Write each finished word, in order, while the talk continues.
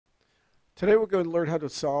Today we're going to learn how to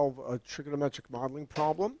solve a trigonometric modeling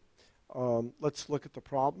problem. Let's look at the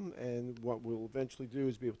problem, and what we'll eventually do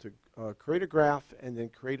is be able to create a graph and then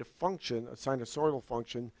create a function, a sinusoidal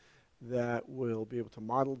function, that will be able to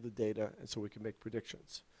model the data and so we can make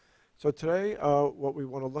predictions. So today what we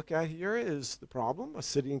want to look at here is the problem. A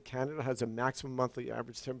city in Canada has a maximum monthly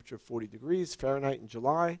average temperature of 40 degrees Fahrenheit in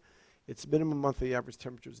July. Its minimum monthly average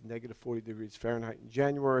temperature is negative 40 degrees Fahrenheit in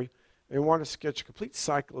January. And we want to sketch a complete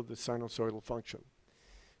cycle of the sinusoidal function.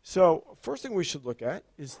 So first thing we should look at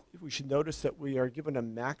is we should notice that we are given a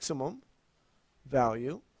maximum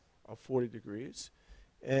value of 40 degrees,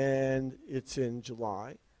 and it's in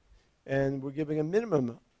July. And we're giving a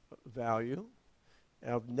minimum value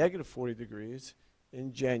of negative 40 degrees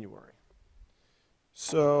in January.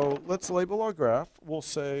 So let's label our graph. We'll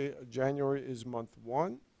say January is month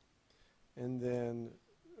 1, and then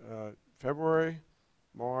February,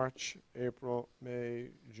 March, April, May,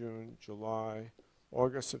 June, July,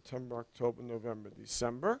 August, September, October, November,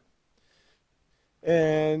 December.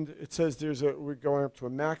 And it says we're going up to a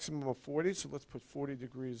maximum of 40, so let's put 40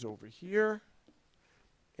 degrees over here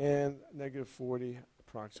and negative 40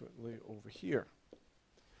 approximately over here.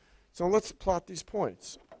 So let's plot these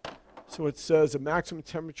points. So it says a maximum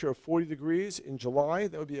temperature of 40 degrees in July.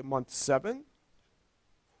 That would be at month 7.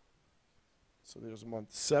 So there's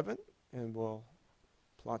month 7, and we'll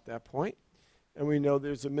plot that point. And we know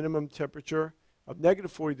there's a minimum temperature of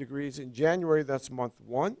negative 40 degrees in January. That's month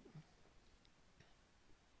 1.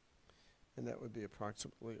 And that would be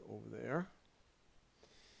approximately over there.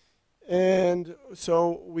 And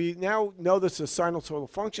so we now know this is a sinusoidal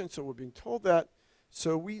function, so we're being told that.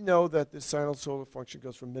 So we know that this sinusoidal function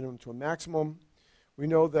goes from minimum to a maximum. We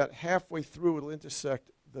know that halfway through it'll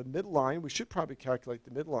intersect the midline. We should probably calculate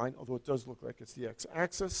the midline, although it does look like it's the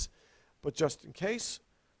x-axis. But just in case,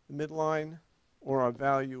 the midline, or our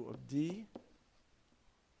value of d,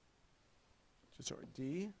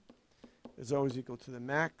 d, is always equal to the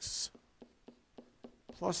max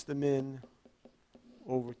plus the min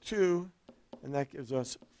over 2, and that gives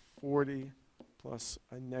us 40 plus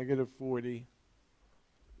a negative 40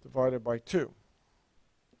 divided by 2.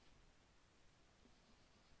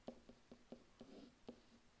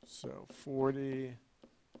 So 40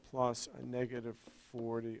 plus a negative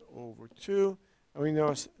 40 over 2. And we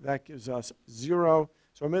notice that gives us 0.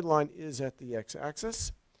 So our midline is at the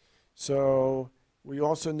x-axis. So we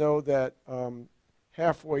also know that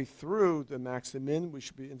halfway through the max and min, we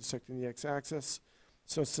should be intersecting the x-axis.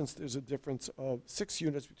 So since there's a difference of 6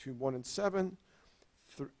 units between 1 and 7,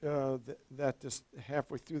 that just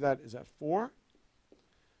halfway through that is at 4.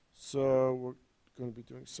 So we're going to be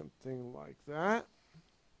doing something like that.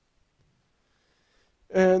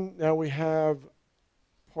 And now we have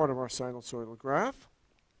part of our sinusoidal graph.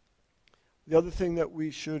 The other thing that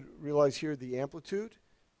we should realize here, the amplitude,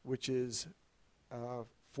 which is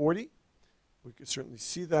 40. We can certainly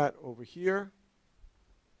see that over here.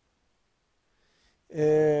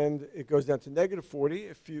 And it goes down to negative 40.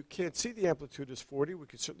 If you can't see the amplitude as 40, we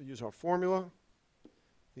could certainly use our formula.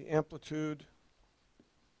 The amplitude,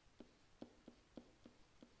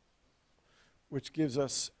 which gives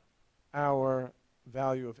us our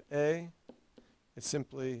value of A, is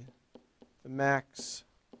simply the max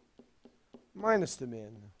minus the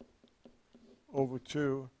min over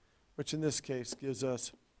 2, which in this case gives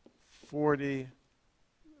us 40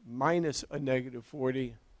 minus a negative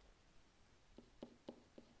 40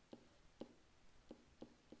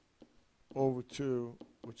 over 2,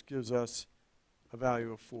 which gives us a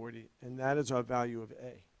value of 40. And that is our value of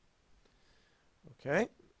A. Okay?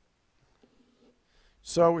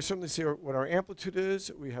 So we certainly see what our amplitude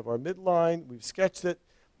is. We have our midline. We've sketched it.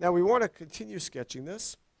 Now we want to continue sketching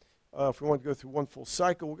this. If we want to go through one full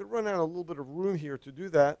cycle, we're going to run out of a little bit of room here to do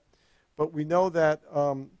that. But we know that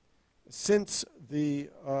since the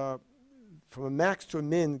from a max to a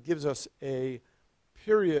min gives us a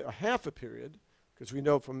period, a half a period, because we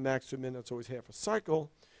know from max to a min that's always half a cycle,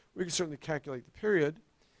 we can certainly calculate the period.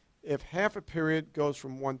 If half a period goes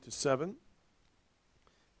from 1 to 7,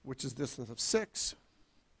 which is distance of 6,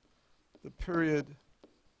 the period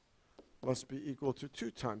must be equal to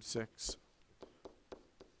 2 times 6,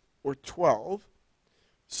 or 12.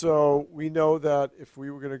 So we know that if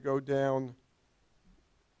we were going to go down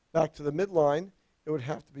back to the midline, it would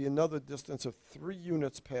have to be another distance of 3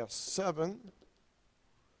 units past 7,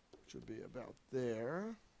 which would be about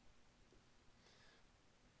there.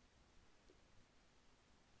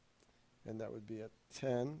 And that would be at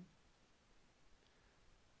 10.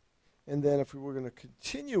 And then if we were going to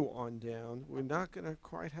continue on down, we're not going to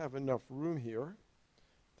quite have enough room here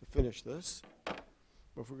to finish this.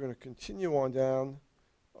 But if we're going to continue on down,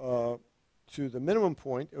 to the minimum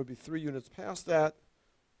point, it would be 3 units past that,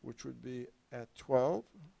 which would be at 12.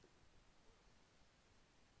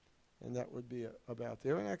 And that would be about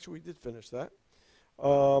there. And actually, we did finish that.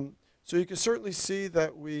 So you can certainly see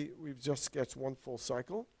that we've just sketched one full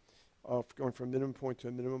cycle of going from minimum point to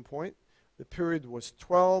a minimum point. The period was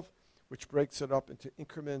 12, which breaks it up into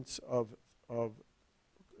increments of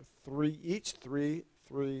 3 each, 3,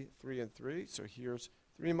 3, 3, and 3. So here's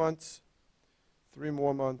 3 months, 3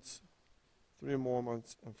 more months, 3 more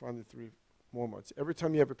months, and finally 3 more months. Every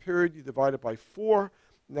time you have a period, you divide it by 4.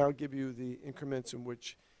 And that'll give you the increments in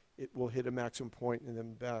which it will hit a maximum point and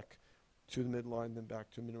then back to the midline, then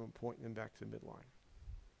back to a minimum point, and then back to the midline.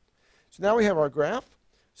 So now we have our graph.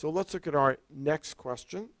 So let's look at our next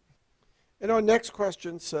question. And our next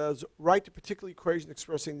question says, write the particular equation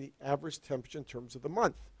expressing the average temperature in terms of the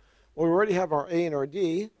month. Well, we already have our A and our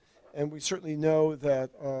D, and we certainly know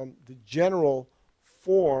that the general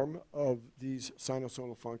form of these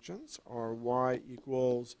sinusoidal functions are y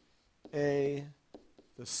equals A,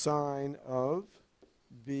 the sine of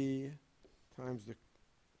B times the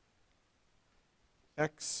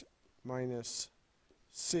x minus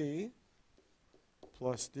c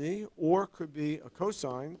plus d, or could be a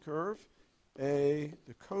cosine curve, A,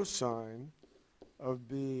 the cosine of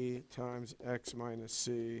B times x minus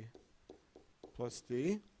c plus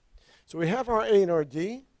d. So we have our A and our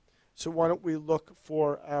D. So why don't we look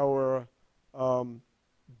for our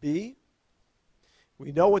B?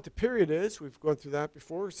 We know what the period is. We've gone through that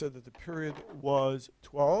before. We said that the period was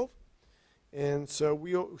 12. And so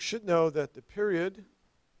we should know that the period,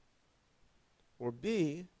 or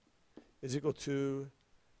B, is equal to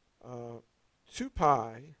 2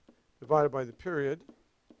 pi divided by the period.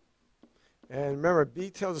 And remember, B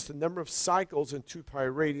tells us the number of cycles in 2 pi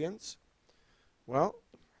radians. Well,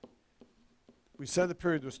 we said the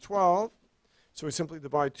period was 12, so we simply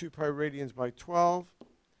divide 2 pi radians by 12,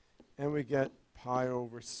 and we get pi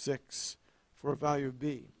over 6 for a value of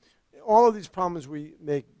B. All of these problems we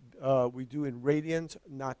do in radians,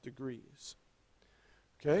 not degrees.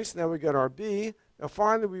 Okay, so now we got our B. Now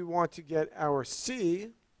finally we want to get our C,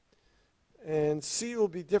 and C will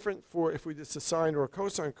be different for if we just a sine or a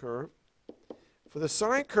cosine curve. For the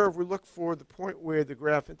sine curve, we look for the point where the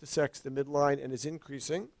graph intersects the midline and is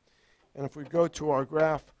increasing. And if we go to our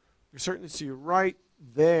graph, we certainly see right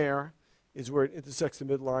there is where it intersects the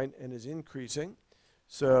midline and is increasing.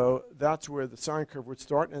 So that's where the sine curve would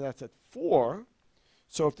start, and that's at 4.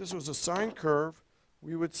 So if this was a sine curve,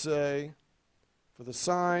 we would say for the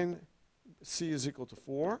sine, c is equal to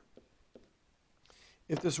 4.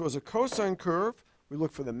 If this was a cosine curve, we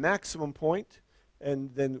look for the maximum point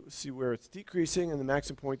and then see where it's decreasing, and the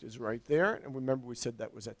maximum point is right there. And remember, we said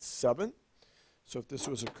that was at 7. So if this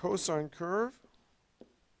was a cosine curve,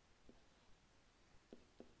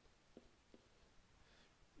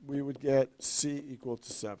 we would get c equal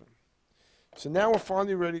to 7. So now we're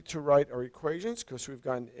finally ready to write our equations, because we've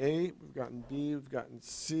gotten A, we've gotten B, we've gotten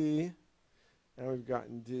C, and we've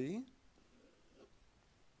gotten D.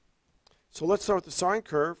 So let's start with the sine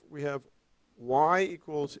curve. We have y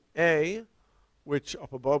equals A, which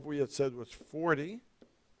up above we had said was 40,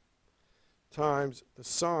 times the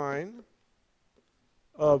sine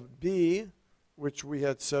of B, which we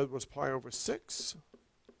had said was pi over 6,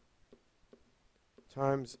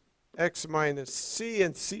 times x minus c,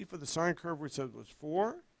 and c for the sine curve we said was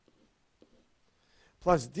 4,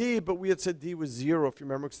 plus d, but we had said d was 0, if you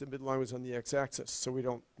remember, because the midline was on the x-axis, so we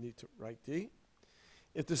don't need to write d.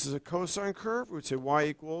 If this is a cosine curve, we would say y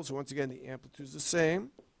equals, once again, the amplitude is the same,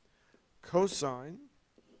 cosine,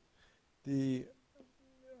 the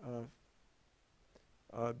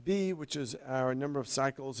b, which is our number of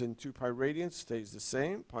cycles in 2 pi radians, stays the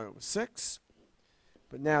same, pi over 6.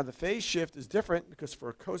 But now the phase shift is different, because for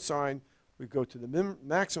a cosine, we go to the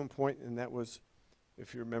maximum point, and that was,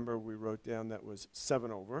 if you remember, we wrote down that was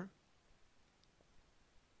 7 over.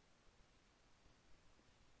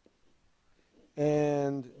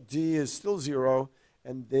 And d is still 0,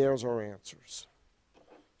 and there's our answers.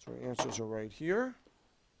 So our answers are right here.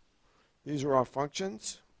 These are our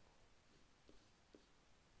functions.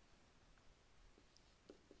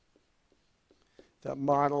 That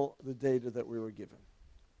model the data that we were given.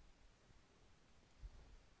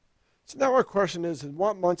 So now our question is, in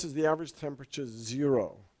what months is the average temperature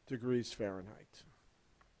 0 degrees Fahrenheit?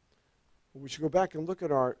 Well, we should go back and look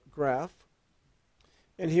at our graph.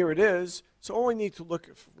 And here it is. So all we need to look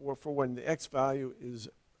for when the x value is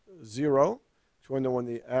 0. So we know when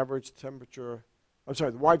the average temperature,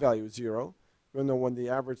 the y value is 0. We know when the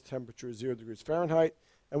average temperature is 0 degrees Fahrenheit.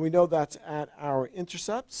 And we know that's at our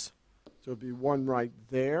intercepts. So it would be one right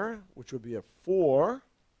there, which would be a 4.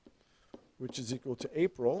 which is equal to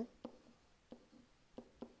April.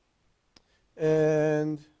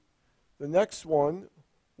 And the next one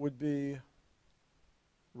would be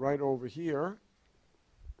right over here,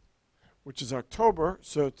 which is October,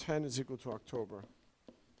 so 10 is equal to October.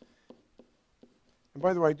 And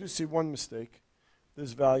by the way, I do see one mistake.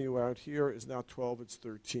 This value out here is now 12, it's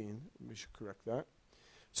 13. We should correct that.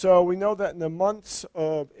 So we know that in the months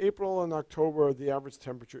of April and October, the average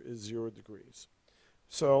temperature is 0 degrees.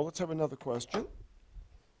 So let's have another question.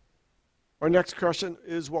 Our next question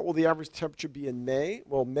is, what will the average temperature be in May?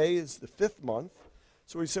 Well, May is the 5th month,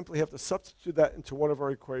 so we simply have to substitute that into one of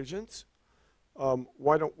our equations.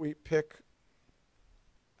 Why don't we pick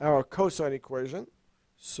our cosine equation?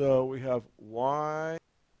 So we have y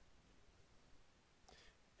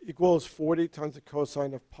equals 40 times the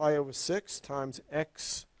cosine of pi over 6 times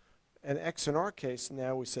x, and x in our case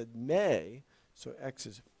now we said May, so x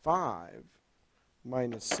is 5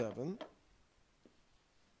 minus 7.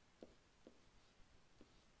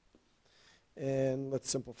 And let's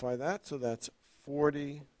simplify that. So that's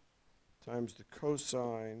 40 times the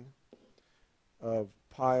cosine of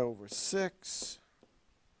pi over 6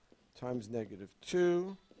 times negative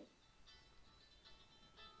 2.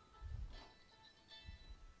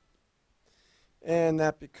 And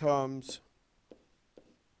that becomes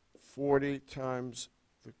 40 times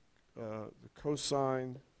the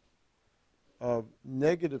cosine of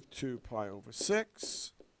negative 2 pi over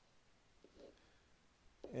 6.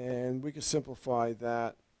 And we can simplify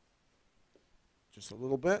that just a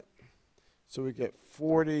little bit. So we get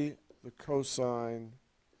 40 the cosine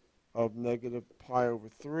of negative pi over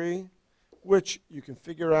 3, which you can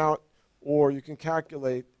figure out or you can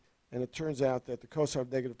calculate, and it turns out that the cosine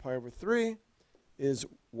of negative pi over 3 is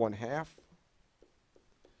 1/2.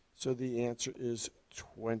 So the answer is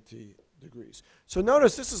 20 degrees. So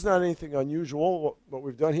notice this is not anything unusual. What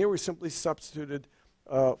we've done here, we simply substituted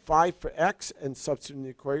 5 for x and substitute in the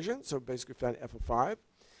equation. So basically found f of 5.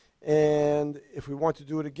 And if we want to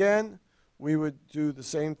do it again, we would do the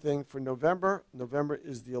same thing for November. November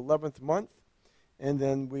is the 11th month. And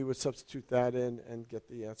then we would substitute that in and get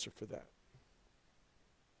the answer for that.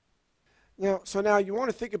 So now you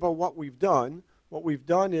want to think about what we've done. What we've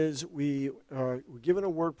done is we're given a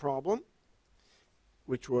word problem,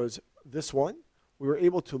 which was this one. We were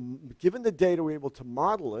able to, given the data, we were able to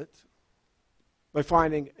model it by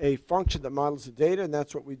finding a function that models the data, and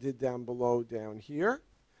that's what we did down below down here.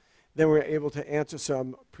 Then we were able to answer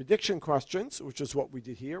some prediction questions, which is what we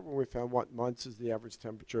did here, where we found what months is the average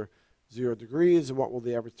temperature 0 degrees, and what will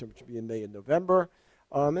the average temperature be in May and November.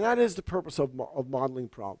 And that is the purpose of modeling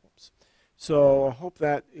problems. So I hope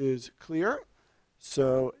that is clear.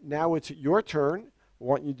 So now it's your turn.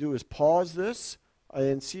 What you do is pause this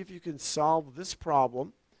and see if you can solve this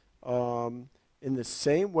problem in the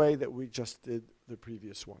same way that we just did the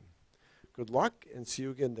previous one. Good luck, and see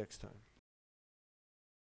you again next time.